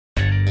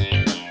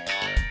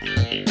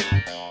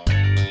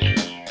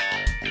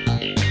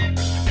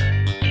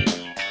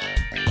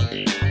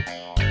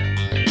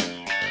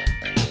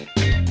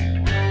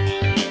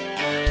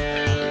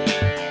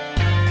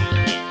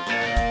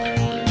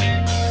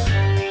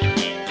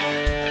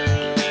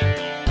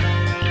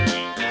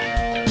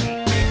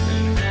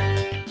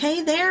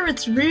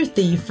it's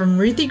Ruthie from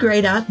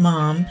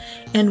RuthieGray.mom,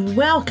 and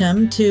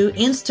welcome to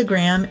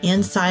Instagram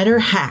Insider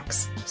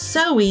Hacks.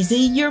 So easy,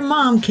 your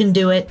mom can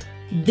do it.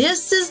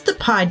 This is the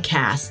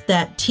podcast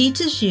that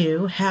teaches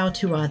you how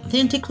to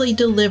authentically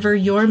deliver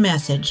your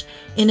message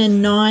in a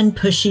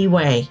non-pushy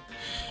way.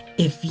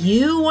 If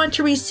you want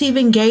to receive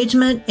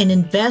engagement and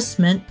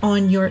investment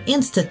on your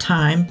Insta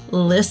time,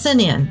 listen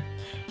in.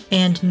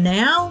 And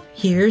now,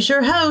 here's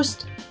your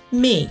host,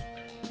 me,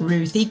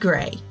 Ruthie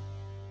Gray.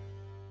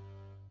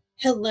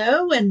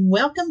 Hello and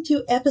welcome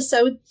to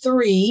episode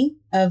 3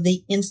 of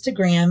the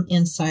Instagram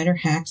Insider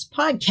Hacks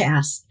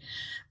podcast.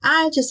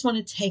 I just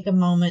want to take a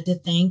moment to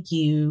thank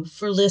you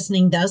for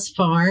listening thus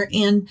far.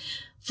 And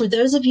for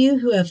those of you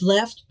who have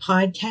left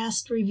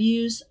podcast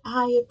reviews,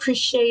 I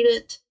appreciate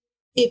it.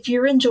 If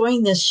you're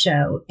enjoying this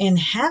show and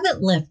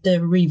haven't left a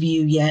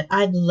review yet,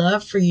 I'd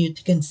love for you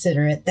to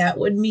consider it. That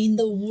would mean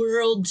the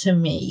world to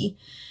me.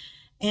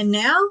 And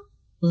now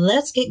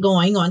let's get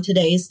going on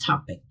today's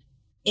topic.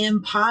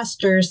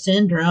 Imposter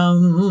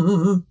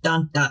Syndrome.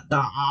 Dun, dun,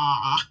 dun.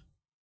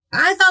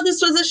 I thought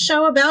this was a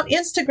show about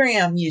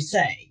Instagram, you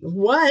say.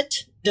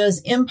 What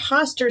does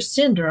Imposter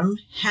Syndrome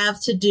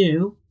have to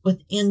do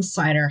with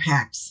insider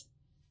hacks?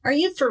 Are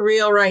you for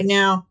real right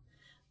now?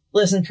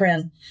 Listen,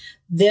 friend,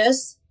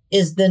 this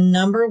is the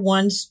number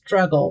one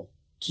struggle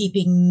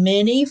keeping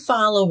many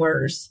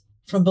followers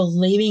from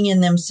believing in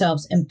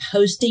themselves and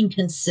posting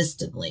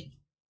consistently.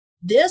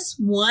 This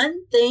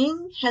one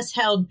thing has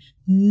held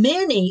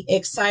many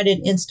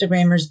excited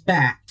Instagrammers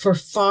back for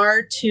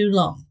far too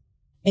long.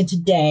 And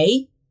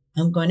today,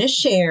 I'm going to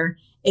share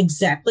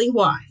exactly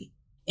why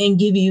and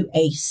give you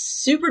a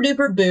super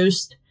duper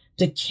boost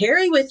to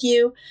carry with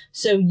you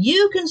so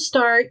you can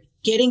start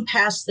getting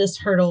past this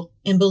hurdle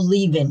and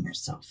believe in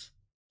yourself.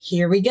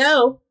 Here we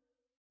go.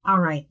 All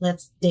right,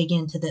 let's dig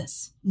into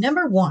this.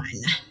 Number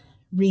one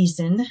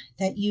reason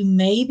that you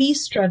may be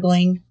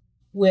struggling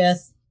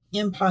with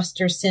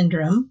imposter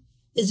syndrome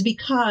is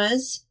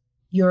because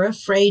you're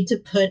afraid to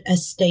put a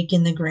stake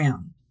in the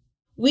ground.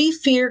 We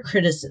fear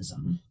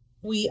criticism.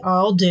 We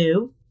all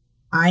do.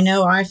 I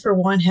know I, for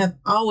one, have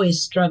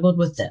always struggled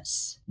with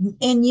this.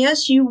 And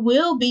yes, you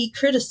will be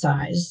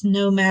criticized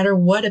no matter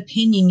what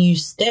opinion you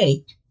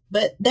stake,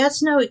 but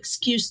that's no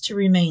excuse to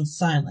remain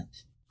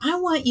silent. I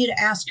want you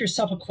to ask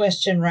yourself a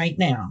question right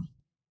now.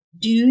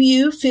 Do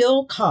you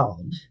feel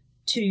called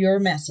to your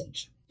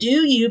message?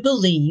 Do you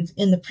believe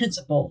in the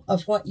principle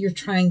of what you're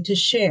trying to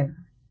share?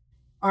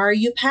 Are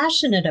you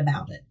passionate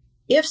about it?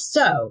 If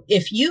so,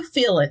 if you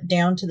feel it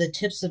down to the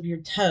tips of your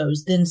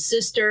toes, then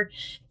sister,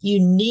 you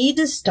need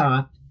to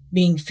stop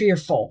being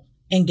fearful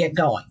and get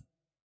going.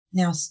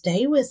 Now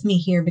stay with me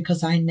here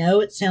because I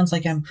know it sounds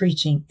like I'm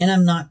preaching and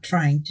I'm not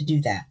trying to do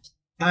that.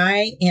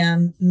 I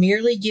am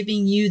merely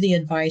giving you the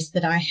advice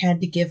that I had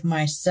to give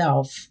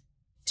myself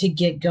to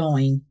get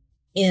going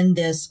in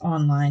this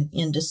online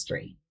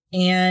industry.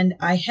 And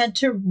I had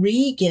to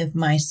re-give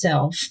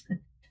myself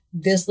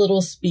this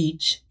little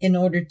speech in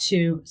order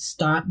to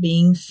stop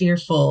being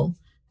fearful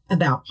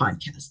about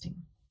podcasting.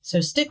 So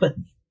stick with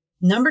me.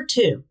 Number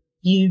 2,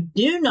 you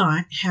do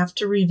not have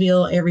to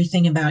reveal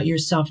everything about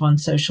yourself on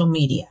social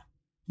media.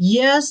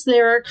 Yes,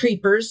 there are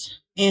creepers,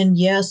 and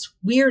yes,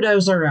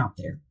 weirdos are out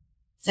there.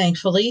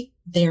 Thankfully,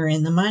 they're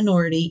in the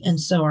minority, and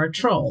so are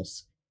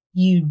trolls.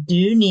 You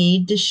do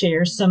need to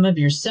share some of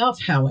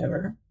yourself,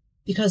 however,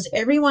 because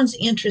everyone's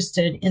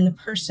interested in the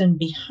person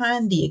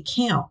behind the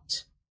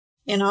account.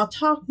 And I'll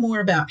talk more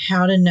about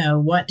how to know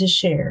what to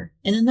share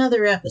in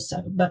another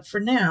episode. But for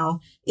now,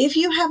 if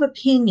you have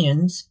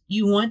opinions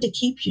you want to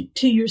keep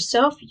to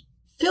yourself,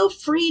 feel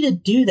free to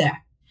do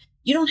that.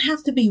 You don't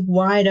have to be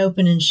wide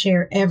open and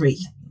share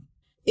everything.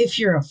 If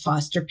you're a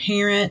foster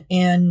parent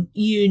and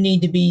you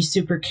need to be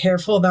super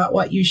careful about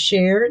what you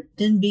share,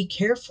 then be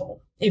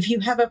careful. If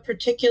you have a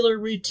particular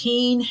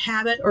routine,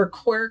 habit, or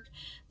quirk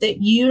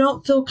that you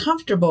don't feel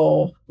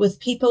comfortable with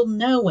people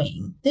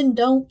knowing, then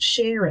don't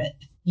share it.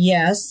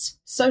 Yes,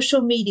 social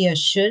media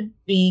should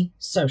be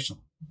social,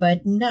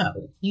 but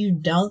no, you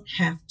don't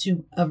have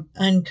to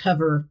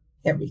uncover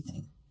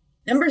everything.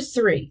 Number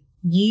 3,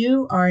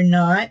 you are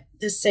not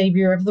the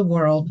savior of the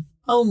world,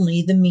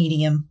 only the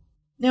medium.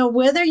 Now,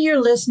 whether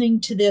you're listening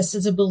to this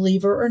as a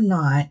believer or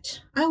not,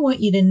 I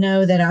want you to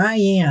know that I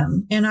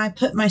am, and I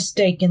put my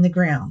stake in the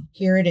ground.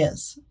 Here it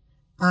is.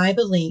 I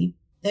believe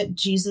that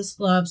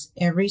Jesus loves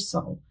every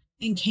soul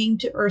and came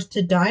to earth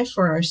to die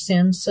for our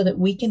sins so that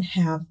we can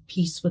have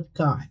peace with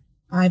God.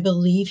 I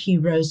believe he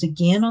rose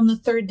again on the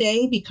 3rd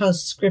day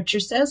because scripture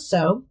says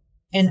so.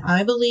 And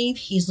I believe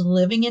he's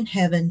living in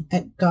heaven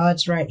at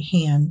God's right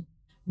hand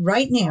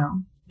right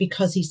now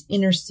because he's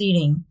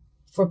interceding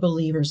for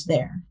believers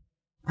there.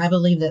 I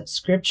believe that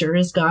scripture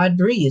is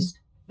God-breathed,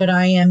 but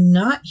I am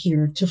not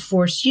here to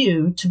force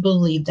you to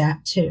believe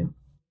that too.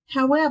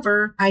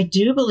 However, I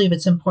do believe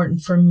it's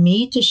important for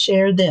me to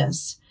share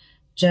this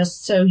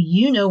just so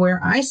you know where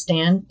I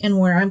stand and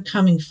where I'm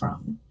coming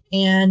from,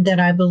 and that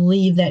I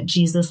believe that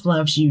Jesus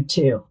loves you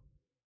too.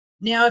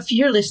 Now, if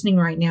you're listening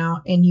right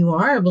now and you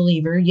are a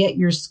believer, yet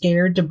you're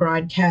scared to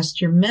broadcast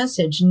your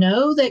message,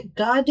 know that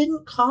God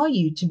didn't call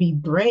you to be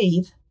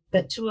brave,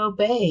 but to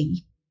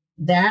obey.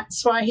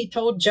 That's why he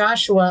told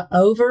Joshua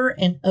over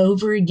and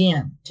over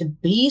again to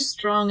be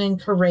strong and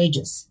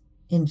courageous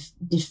in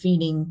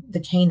defeating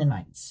the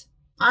Canaanites.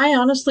 I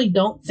honestly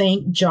don't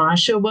think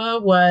Joshua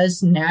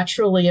was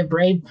naturally a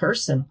brave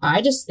person.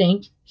 I just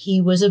think he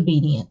was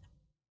obedient.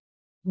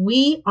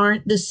 We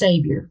aren't the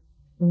savior.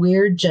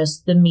 We're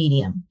just the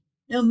medium.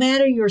 No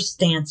matter your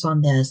stance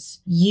on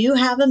this, you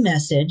have a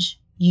message.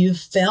 You've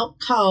felt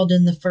called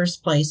in the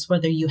first place,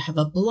 whether you have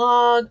a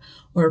blog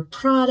or a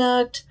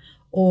product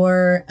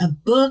or a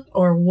book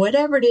or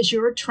whatever it is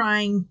you're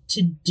trying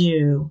to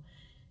do.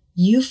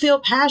 You feel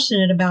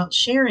passionate about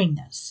sharing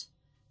this.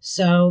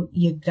 So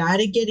you got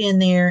to get in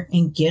there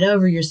and get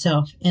over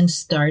yourself and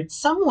start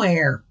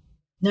somewhere.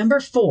 Number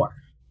 4,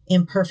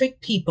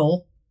 imperfect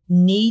people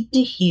need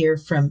to hear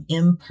from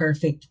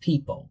imperfect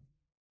people.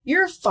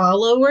 Your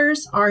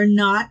followers are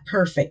not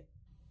perfect,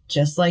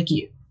 just like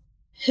you.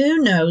 Who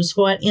knows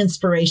what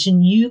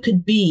inspiration you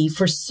could be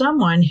for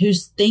someone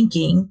who's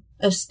thinking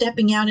of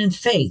stepping out in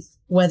faith,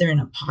 whether in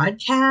a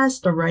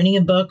podcast or writing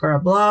a book or a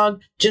blog,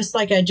 just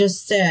like I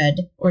just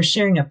said, or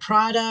sharing a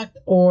product,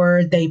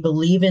 or they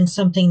believe in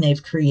something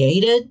they've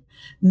created.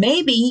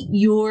 Maybe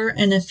you're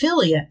an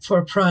affiliate for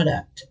a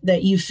product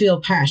that you feel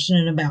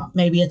passionate about.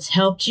 Maybe it's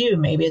helped you.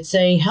 Maybe it's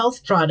a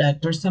health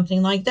product or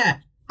something like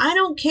that. I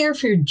don't care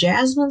if you're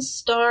Jasmine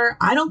Star.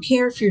 I don't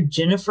care if you're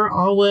Jennifer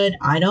Allwood.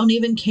 I don't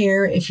even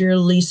care if you're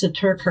Lisa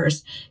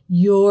Turkhurst.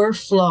 You're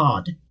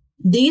flawed.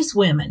 These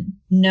women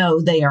know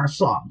they are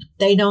flawed.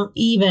 They don't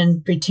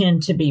even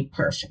pretend to be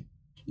perfect.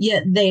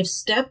 Yet they've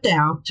stepped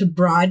out to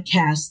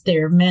broadcast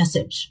their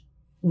message.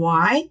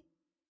 Why?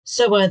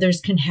 So others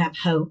can have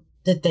hope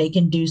that they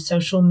can do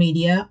social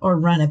media or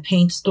run a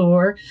paint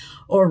store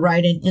or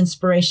write an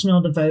inspirational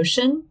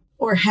devotion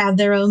or have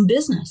their own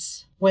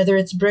business, whether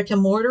it's brick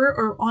and mortar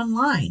or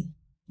online.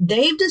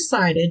 They've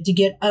decided to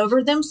get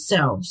over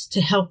themselves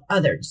to help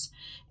others,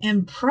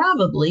 and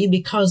probably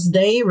because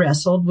they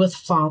wrestled with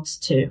faults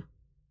too.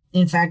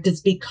 In fact,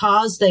 it's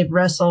because they've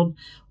wrestled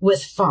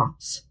with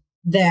faults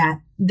that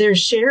they're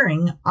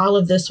sharing all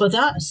of this with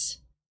us.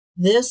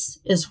 This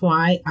is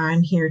why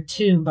I'm here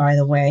too, by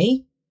the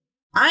way.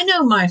 I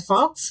know my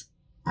faults.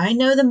 I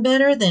know them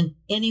better than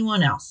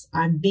anyone else.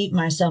 I beat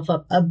myself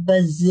up a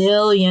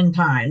bazillion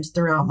times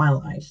throughout my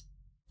life.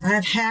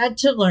 I've had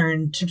to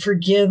learn to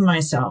forgive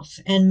myself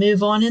and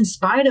move on in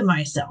spite of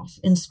myself,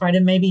 in spite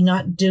of maybe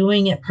not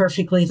doing it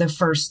perfectly the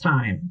first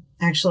time.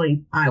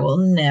 Actually, I will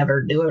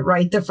never do it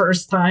right the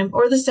first time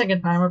or the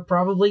second time or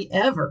probably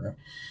ever.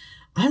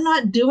 I'm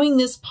not doing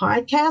this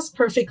podcast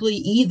perfectly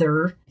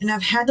either, and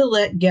I've had to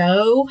let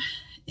go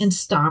and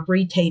stop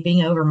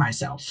retaping over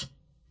myself.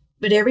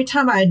 But every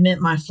time I admit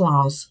my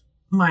flaws,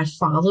 my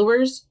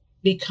followers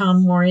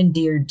become more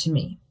endeared to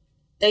me.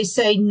 They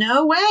say,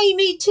 "No way,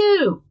 me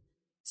too."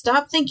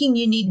 Stop thinking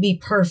you need to be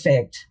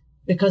perfect,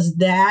 because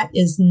that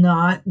is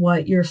not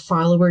what your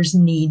followers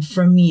need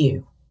from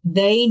you.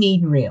 They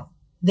need real.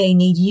 They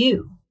need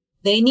you.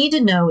 They need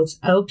to know it's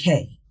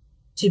okay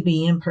to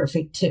be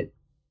imperfect too.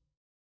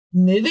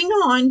 Moving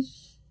on.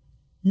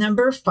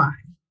 Number 5,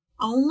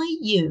 only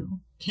you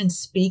can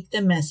speak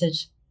the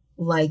message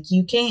like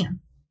you can.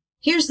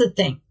 Here's the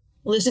thing.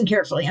 Listen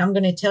carefully. I'm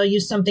going to tell you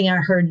something I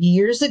heard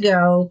years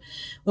ago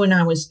when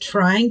I was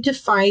trying to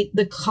fight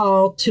the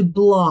call to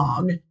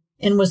blog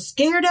and was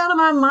scared out of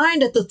my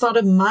mind at the thought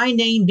of my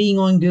name being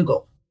on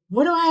Google.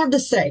 What do I have to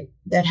say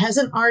that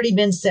hasn't already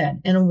been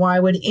said? And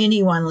why would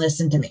anyone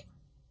listen to me?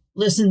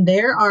 Listen,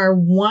 there are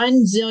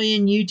 1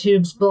 zillion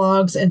YouTubes,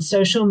 blogs, and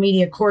social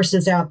media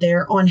courses out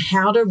there on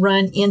how to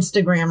run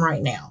Instagram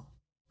right now.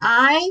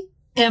 I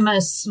am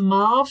a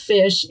small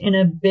fish in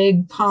a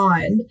big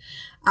pond.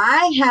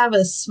 I have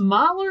a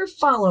smaller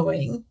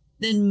following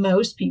than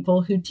most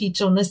people who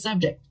teach on the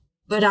subject,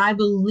 but I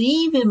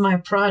believe in my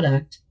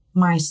product,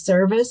 my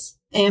service,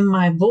 and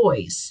my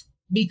voice,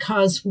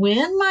 because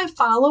when my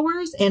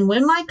followers and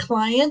when my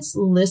clients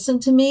listen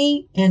to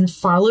me and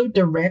follow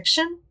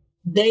direction,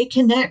 they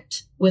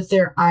connect with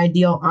their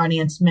ideal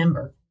audience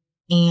member,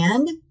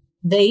 and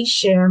they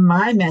share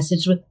my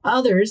message with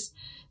others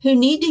who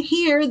need to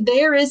hear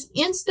there is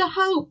insta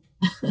hope.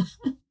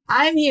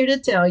 I'm here to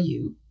tell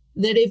you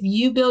that if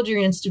you build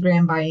your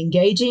Instagram by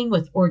engaging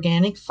with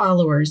organic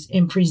followers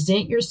and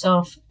present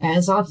yourself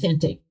as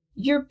authentic,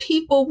 your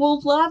people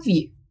will love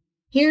you.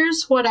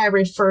 Here's what I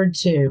referred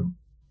to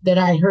that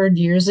I heard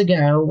years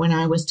ago when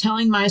I was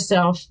telling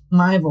myself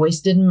my voice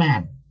didn't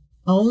matter.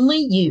 Only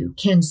you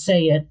can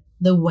say it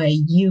the way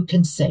you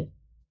can say it.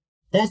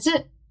 That's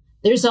it.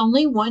 There's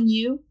only one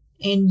you,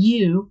 and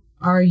you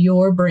are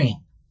your brand.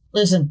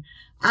 Listen,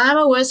 I'm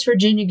a West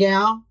Virginia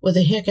gal with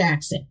a hick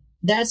accent.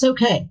 That's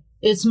okay.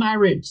 It's my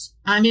roots.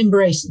 I'm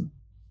embracing.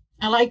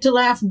 I like to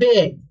laugh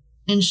big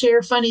and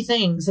share funny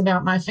things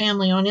about my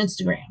family on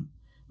Instagram.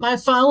 My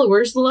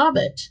followers love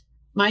it.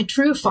 My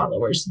true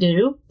followers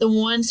do, the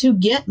ones who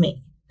get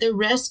me. The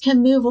rest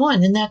can move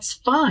on, and that's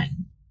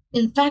fine.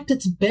 In fact,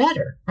 it's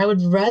better. I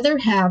would rather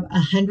have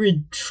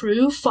 100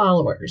 true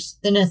followers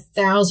than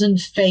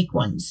 1,000 fake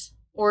ones,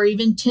 or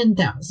even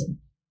 10,000.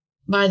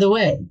 By the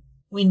way,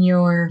 when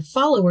your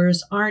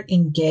followers aren't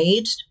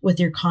engaged with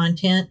your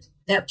content,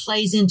 that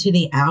plays into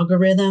the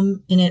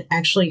algorithm and it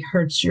actually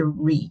hurts your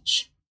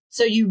reach.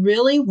 So you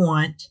really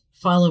want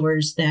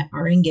followers that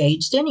are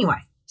engaged anyway.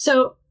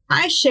 So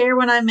I share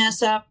when I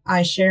mess up.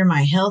 I share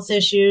my health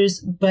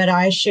issues, but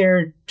I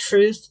share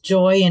truth,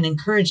 joy, and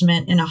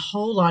encouragement and a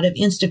whole lot of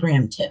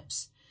Instagram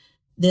tips.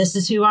 This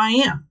is who I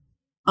am.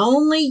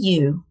 Only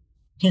you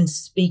can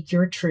speak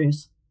your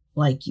truth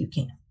like you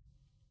can.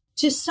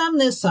 To sum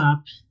this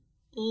up,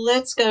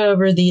 let's go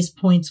over these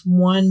points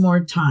one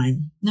more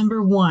time.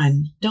 Number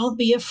 1, don't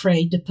be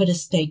afraid to put a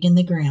stake in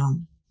the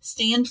ground.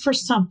 Stand for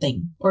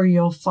something or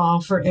you'll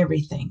fall for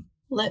everything.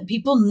 Let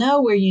people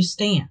know where you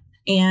stand.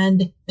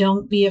 And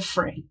don't be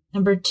afraid.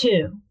 Number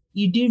 2,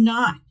 you do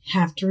not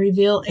have to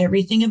reveal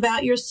everything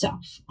about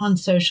yourself on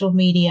social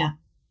media.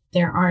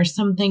 There are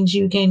some things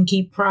you can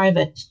keep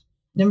private.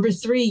 Number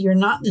 3, you're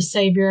not the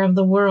savior of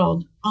the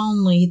world,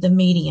 only the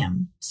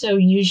medium. So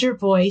use your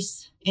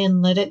voice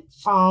and let it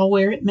fall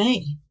where it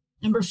may.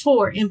 Number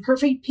 4,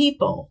 imperfect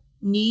people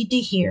need to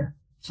hear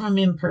from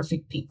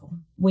imperfect people.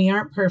 We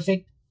aren't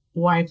perfect.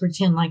 Why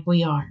pretend like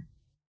we are?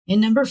 And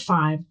number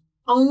 5,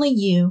 only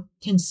you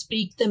can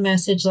speak the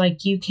message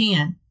like you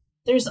can.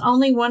 There's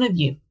only one of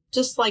you.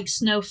 Just like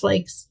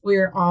snowflakes,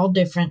 we're all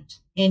different.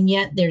 And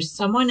yet there's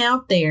someone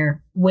out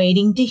there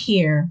waiting to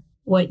hear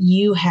what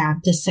you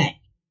have to say.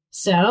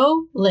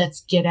 So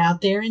let's get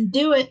out there and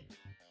do it.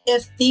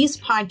 If these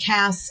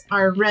podcasts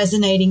are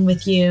resonating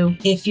with you,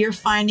 if you're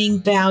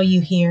finding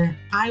value here,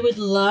 I would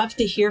love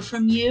to hear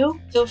from you.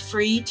 Feel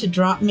free to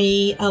drop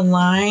me a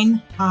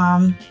line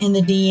in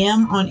the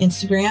DM on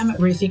Instagram at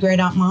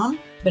ruthiegray.mom.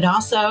 But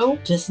also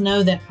just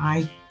know that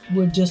I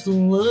would just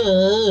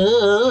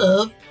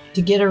love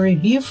to get a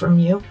review from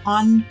you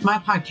on my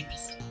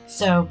podcast.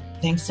 So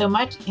thanks so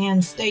much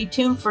and stay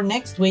tuned for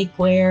next week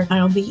where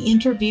I'll be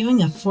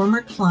interviewing a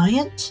former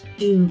client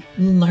who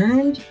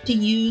learned to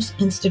use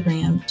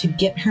Instagram to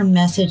get her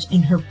message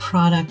and her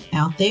product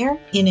out there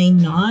in a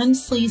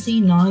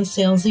non-sleazy,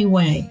 non-salesy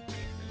way.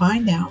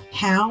 Find out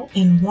how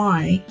and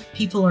why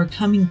people are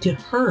coming to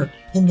her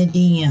in the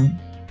DM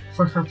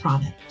for her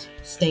product.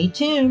 Stay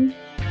tuned.